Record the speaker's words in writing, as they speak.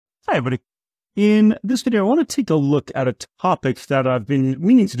Hi, everybody. In this video, I want to take a look at a topic that I've been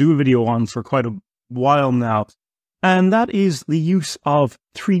meaning to do a video on for quite a while now, and that is the use of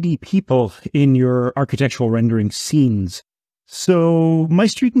 3D people in your architectural rendering scenes. So my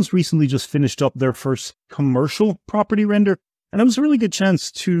students recently just finished up their first commercial property render, and it was a really good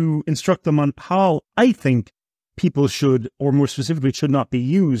chance to instruct them on how I think people should, or more specifically, should not be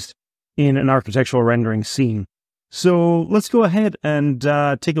used in an architectural rendering scene. So let's go ahead and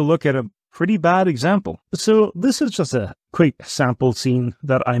take a look at a pretty bad example. So this is just a quick sample scene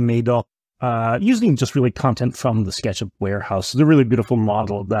that I made up using just really content from the SketchUp warehouse. It's a really beautiful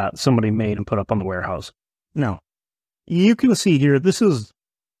model that somebody made and put up on the warehouse. Now, you can see here, this is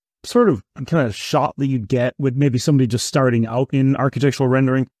sort of kind of shot that you get with maybe somebody just starting out in architectural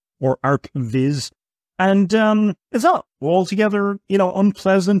rendering or Archivis. And it's not altogether,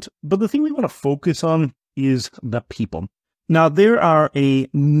 unpleasant, but the thing we want to focus on is the people. Now, there are a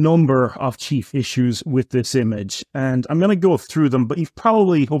number of chief issues with this image, and I'm going to go through them, but you've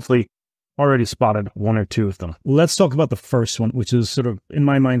probably, hopefully, already spotted one or two of them. Let's talk about the first one, which is sort of, in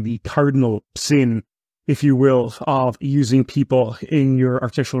my mind, the cardinal sin, if you will, of using people in your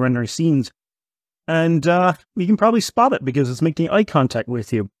architectural rendering scenes. And you can probably spot it because it's making eye contact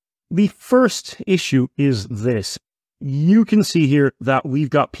with you. The first issue is this. You can see here that we've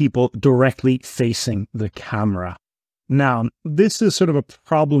got people directly facing the camera. Now, this is sort of a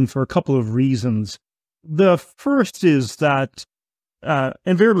problem for a couple of reasons. The first is that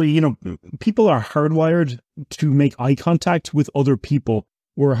invariably, people are hardwired to make eye contact with other people.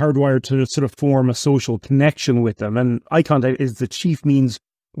 We're hardwired to sort of form a social connection with them. And eye contact is the chief means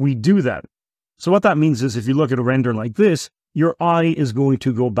we do that. So what that means is if you look at a render like this, your eye is going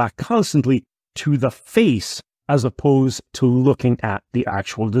to go back constantly to the face as opposed to looking at the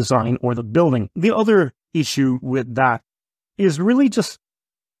actual design or the building. The other issue with that is really just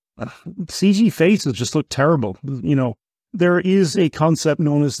CG faces just look terrible. There is a concept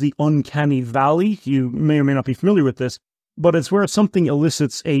known as the uncanny valley. You may or may not be familiar with this, but it's where something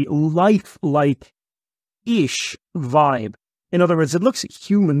elicits a lifelike-ish vibe. In other words, it looks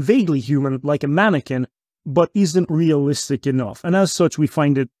human, vaguely human, like a mannequin, but isn't realistic enough. And as such, we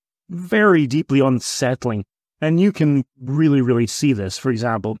find it very deeply unsettling. And you can really, really see this, for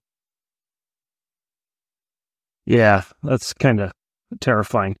example. Yeah, that's kind of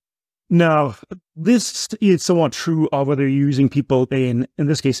terrifying. Now, this is somewhat true of whether you're using people in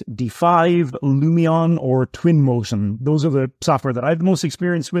this case, D5, Lumion, or Twinmotion. Those are the software that I have the most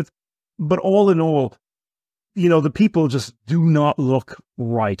experience with. But all in all, the people just do not look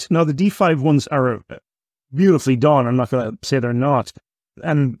right. Now, the D5 ones are beautifully done. I'm not going to say they're not.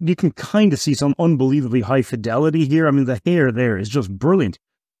 And you can kind of see some unbelievably high fidelity here. I mean, the hair there is just brilliant.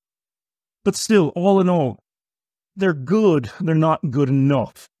 But still, all in all, they're good. They're not good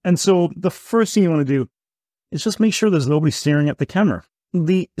enough. And so the first thing you want to do is just make sure there's nobody staring at the camera.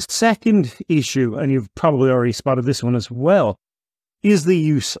 The second issue, and you've probably already spotted this one as well, is the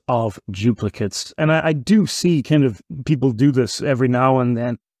use of duplicates. And I do see kind of people do this every now and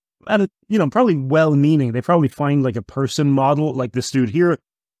then. And, probably well-meaning. They probably find like a person model like this dude here,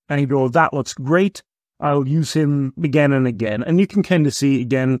 and you go, that looks great. I'll use him again and again. And you can kind of see,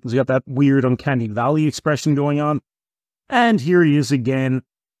 again, he's got that weird uncanny valley expression going on. And here he is again,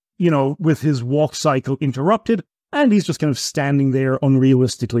 with his walk cycle interrupted, and he's just kind of standing there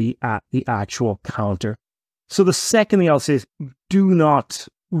unrealistically at the actual counter. So the second thing I'll say is do not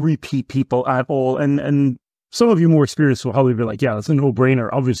repeat people at all. And some of you more experienced will probably be like, yeah, that's a no-brainer.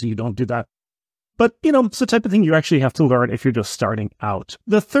 Obviously, you don't do that. But, it's the type of thing you actually have to learn if you're just starting out.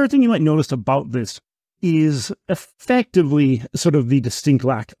 The third thing you might notice about this is effectively sort of the distinct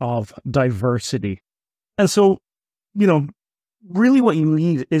lack of diversity. And so, really what you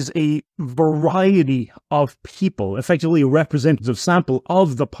need is a variety of people, effectively a representative sample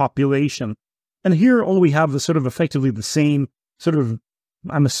of the population. And here all we have is sort of effectively the same sort of,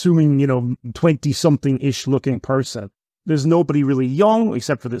 I'm assuming, 20-something-ish looking person. There's nobody really young,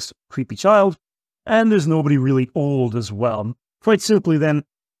 except for this creepy child, and there's nobody really old as well. Quite simply, then,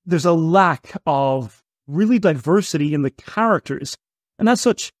 there's a lack of really diversity in the characters, and as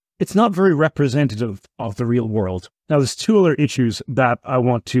such, it's not very representative of the real world. Now, there's two other issues that I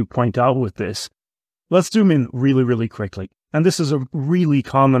want to point out with this. Let's zoom in really, really quickly. And this is a really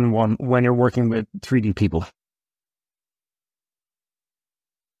common one when you're working with 3D people.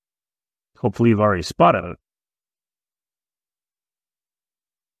 Hopefully you've already spotted it.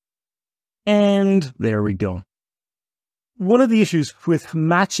 And there we go. One of the issues with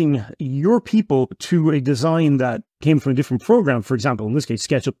matching your people to a design that came from a different program, for example, in this case,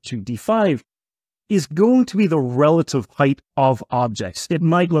 SketchUp to D5, is going to be the relative height of objects. It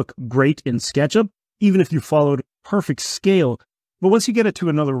might look great in SketchUp, even if you followed perfect scale. But once you get it to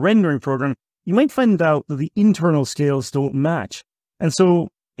another rendering program, you might find out that the internal scales don't match. And so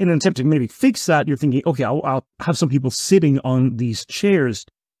in an attempt to maybe fix that, you're thinking, okay, I'll have some people sitting on these chairs.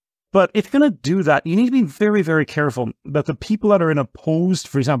 But if you're going to do that, you need to be very, very careful that the people that are in a posed,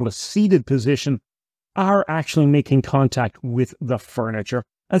 for example, a seated position, are actually making contact with the furniture.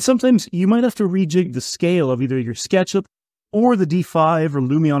 And sometimes you might have to rejig the scale of either your SketchUp or the D5 or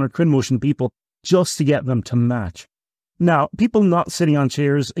Lumion or Twinmotion people just to get them to match. Now, people not sitting on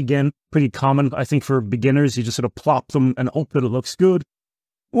chairs, again, pretty common. I think for beginners, you just sort of plop them and hope that it looks good.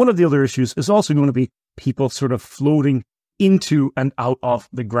 One of the other issues is also going to be people sort of floating into and out of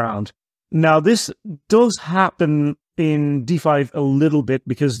the ground. Now, this does happen in D5 a little bit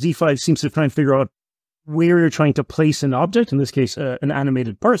because D5 seems to try and figure out where you're trying to place an object, in this case, an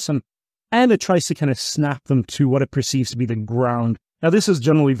animated person, and it tries to kind of snap them to what it perceives to be the ground. Now, this is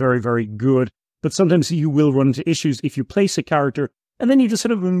generally very, very good, but sometimes you will run into issues if you place a character and then you just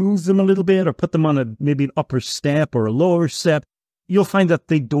sort of remove them a little bit or put them on maybe an upper step or a lower step. You'll find that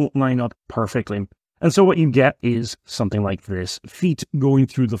they don't line up perfectly. And so what you get is something like this, feet going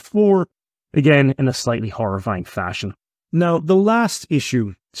through the floor, again, in a slightly horrifying fashion. Now, the last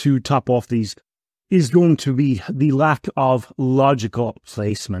issue to top off these is going to be the lack of logical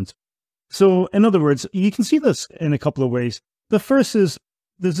placement. So, in other words, you can see this in a couple of ways. The first is,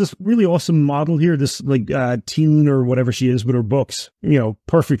 there's this really awesome model here, this like teen or whatever she is with her books, you know,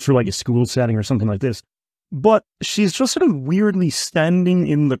 perfect for like a school setting or something like this. But she's just sort of weirdly standing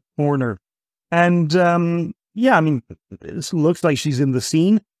in the corner. And yeah, I mean, it looks like she's in the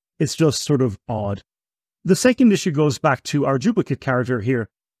scene. It's just sort of odd. The second issue goes back to our duplicate character here.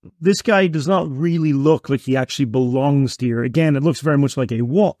 This guy does not really look like he actually belongs here. Again, it looks very much like a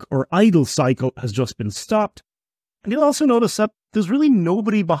walk or idle cycle has just been stopped. And you'll also notice that there's really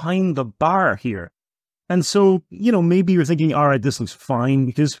nobody behind the bar here. And so, you know, maybe you're thinking, all right, this looks fine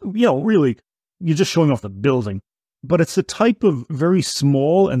because, you know, really, you're just showing off the building. But it's the type of very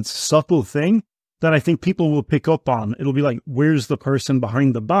small and subtle thing that I think people will pick up on. It'll be like, where's the person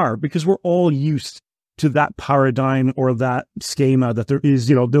behind the bar? Because we're all used to that paradigm or that schema that there is,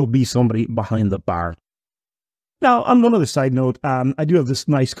 you know, there'll be somebody behind the bar. Now, on one other side note, I do have this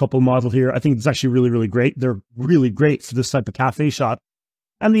nice couple model here. I think it's actually really, really great. They're really great for this type of cafe shot.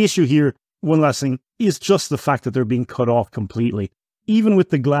 And the issue here, one last thing, is just the fact that they're being cut off completely. Even with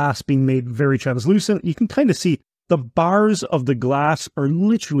the glass being made very translucent, you can kind of see the bars of the glass are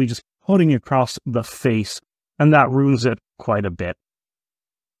literally just cutting across the face, and that ruins it quite a bit.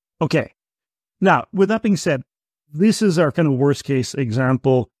 Okay. Now, with that being said, this is our kind of worst case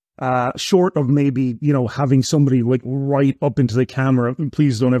example, short of maybe, you know, having somebody like right up into the camera.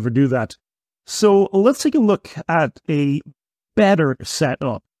 Please don't ever do that. So let's take a look at a better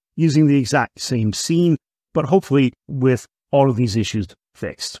setup using the exact same scene, but hopefully with all of these issues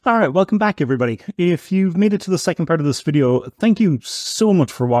fixed. All right, welcome back, everybody. If you've made it to the second part of this video, thank you so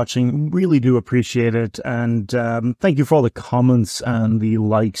much for watching. Really do appreciate it. And thank you for all the comments and the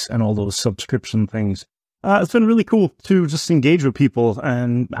likes and all those subscription things. It's been really cool to just engage with people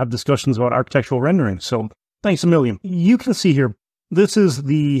and have discussions about architectural rendering. So thanks a million. You can see here, this is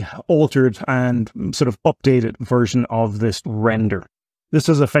the altered and sort of updated version of this render. This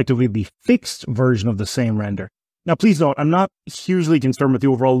is effectively the fixed version of the same render. Now, please note, I'm not hugely concerned with the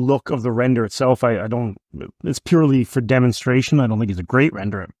overall look of the render itself. I don't, it's purely for demonstration. I don't think it's a great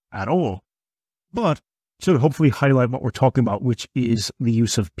render at all, but should hopefully highlight what we're talking about, which is the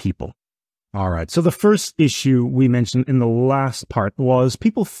use of people. All right. So the first issue we mentioned in the last part was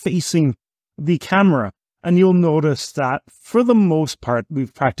people facing the camera. And you'll notice that for the most part,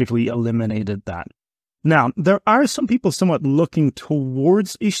 we've practically eliminated that. Now, there are some people somewhat looking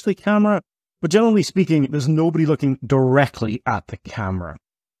towards the camera, but generally speaking, there's nobody looking directly at the camera.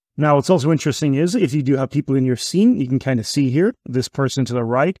 Now, what's also interesting is if you do have people in your scene, you can kind of see here, this person to the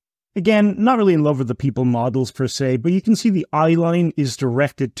right. Again, not really in love with the people models per se, but you can see the eye line is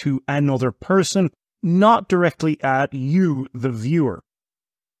directed to another person, not directly at you, the viewer.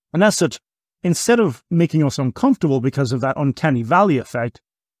 And as such, instead of making us uncomfortable because of that uncanny valley effect,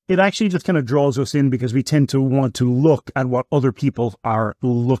 it actually just kind of draws us in because we tend to want to look at what other people are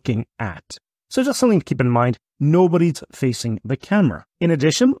looking at. So just something to keep in mind, nobody's facing the camera. In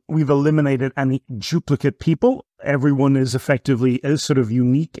addition, we've eliminated any duplicate people. Everyone is effectively a sort of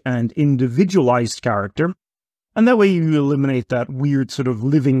unique and individualized character. And that way you eliminate that weird sort of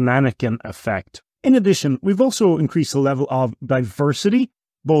living mannequin effect. In addition, we've also increased the level of diversity,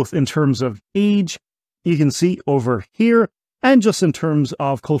 both in terms of age, you can see over here, and just in terms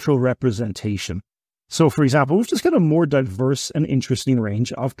of cultural representation. So for example, we've just got a more diverse and interesting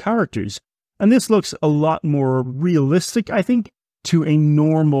range of characters. And this looks a lot more realistic, I think, to a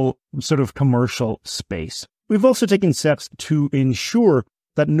normal sort of commercial space. We've also taken steps to ensure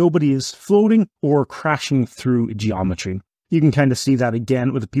that nobody is floating or crashing through geometry. You can kind of see that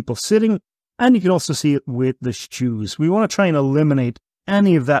again with the people sitting, and you can also see it with the shoes. We want to try and eliminate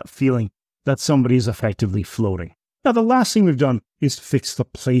any of that feeling that somebody is effectively floating. Now, the last thing we've done is fix the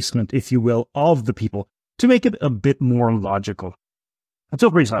placement, if you will, of the people to make it a bit more logical. So,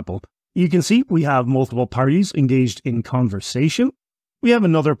 for example, you can see we have multiple parties engaged in conversation. We have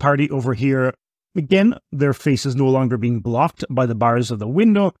another party over here. Again, their face is no longer being blocked by the bars of the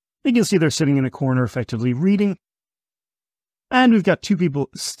window. You can see they're sitting in a corner effectively reading. And we've got two people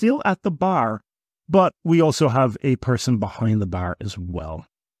still at the bar, but we also have a person behind the bar as well.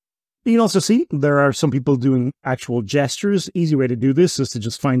 You can also see there are some people doing actual gestures. Easy way to do this is to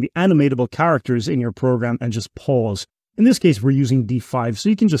just find the animatable characters in your program and just pause. In this case, we're using D5, so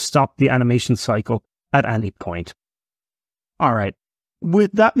you can just stop the animation cycle at any point. All right.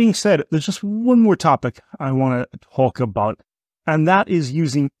 With that being said, there's just one more topic I want to talk about, and that is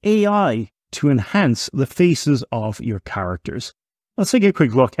using AI to enhance the faces of your characters. Let's take a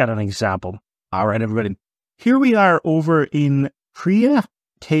quick look at an example. All right, everybody. Here we are over in Krea,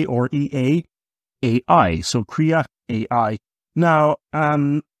 K-R-E-A, AI. So Krea AI. Now,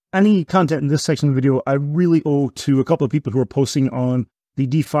 any content in this section of the video, I really owe to a couple of people who are posting on the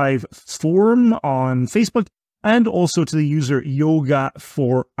D5 forum on Facebook, and also to the user Yoga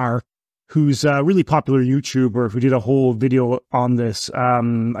for Art, who's a really popular YouTuber who did a whole video on this.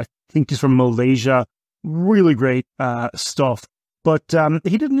 I think he's from Malaysia. Really great stuff. But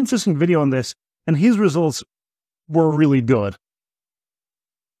he did an interesting video on this, and his results were really good.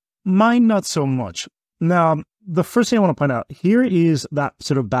 Mine, not so much. Now, the first thing I want to point out, here is that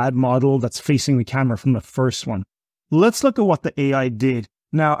sort of bad model that's facing the camera from the first one. Let's look at what the AI did.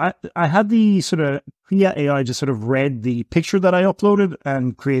 Now, I had the sort of Krea AI just sort of read the picture that I uploaded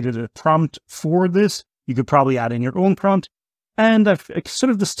and created a prompt for this. You could probably add in your own prompt. And I've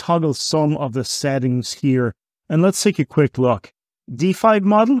sort of just toggled some of the settings here. And let's take a quick look. D5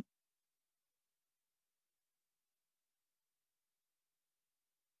 model.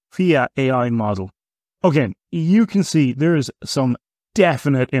 Krea AI model. Okay, you can see there's some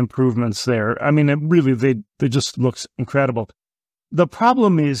definite improvements there. I mean, it really, they just looks incredible. The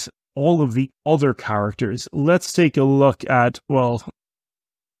problem is all of the other characters. Let's take a look at, well,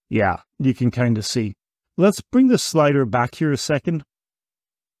 yeah, you can kind of see. Let's bring the slider back here a second.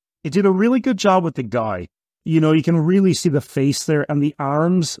 It did a really good job with the guy. You know, you can really see the face there and the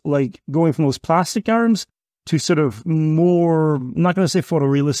arms, like going from those plastic arms to sort of more, I'm not going to say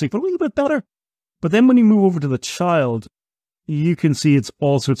photorealistic, but a little bit better. But then when you move over to the child, you can see it's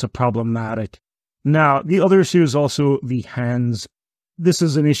all sorts of problematic. Now, the other issue is also the hands. This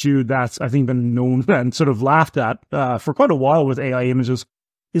is an issue that's, I think, been known and sort of laughed at for quite a while with AI images,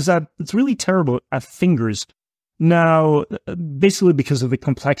 is that it's really terrible at fingers. Now, basically because of the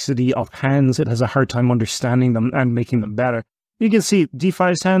complexity of hands, it has a hard time understanding them and making them better. You can see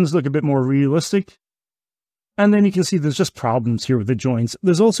D5's hands look a bit more realistic. And then you can see there's just problems here with the joints.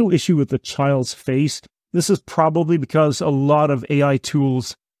 There's also issue with the child's face. This is probably because a lot of AI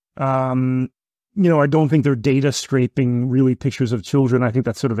tools, you know, I don't think they're data scraping really pictures of children. I think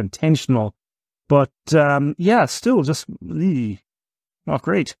that's sort of intentional. But yeah, still just not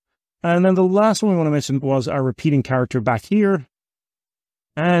great. And then the last one we want to mention was our repeating character back here.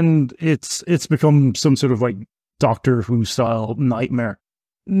 And it's become some sort of like Doctor Who style nightmare.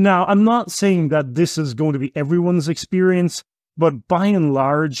 Now, I'm not saying that this is going to be everyone's experience, but by and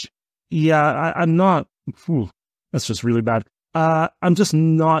large, yeah, I'm not, that's just really bad. I'm just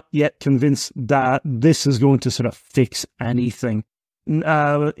not yet convinced that this is going to sort of fix anything.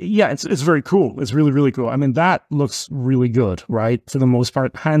 Yeah, it's very cool. It's really, really cool. I mean, that looks really good, right? For the most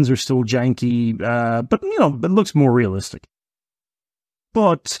part, hands are still janky, but, you know, it looks more realistic.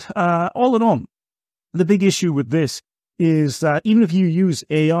 But all in all, the big issue with this is that even if you use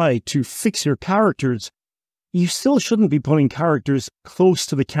AI to fix your characters, you still shouldn't be putting characters close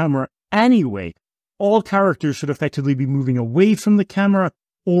to the camera anyway. All characters should effectively be moving away from the camera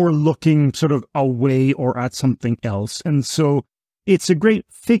or looking sort of away or at something else. And so it's a great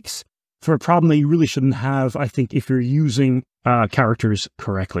fix for a problem that you really shouldn't have, I think, if you're using characters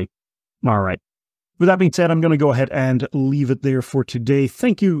correctly. All right. With that being said, I'm going to go ahead and leave it there for today.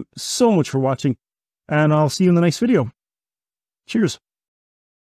 Thank you so much for watching, and I'll see you in the next video. Cheers.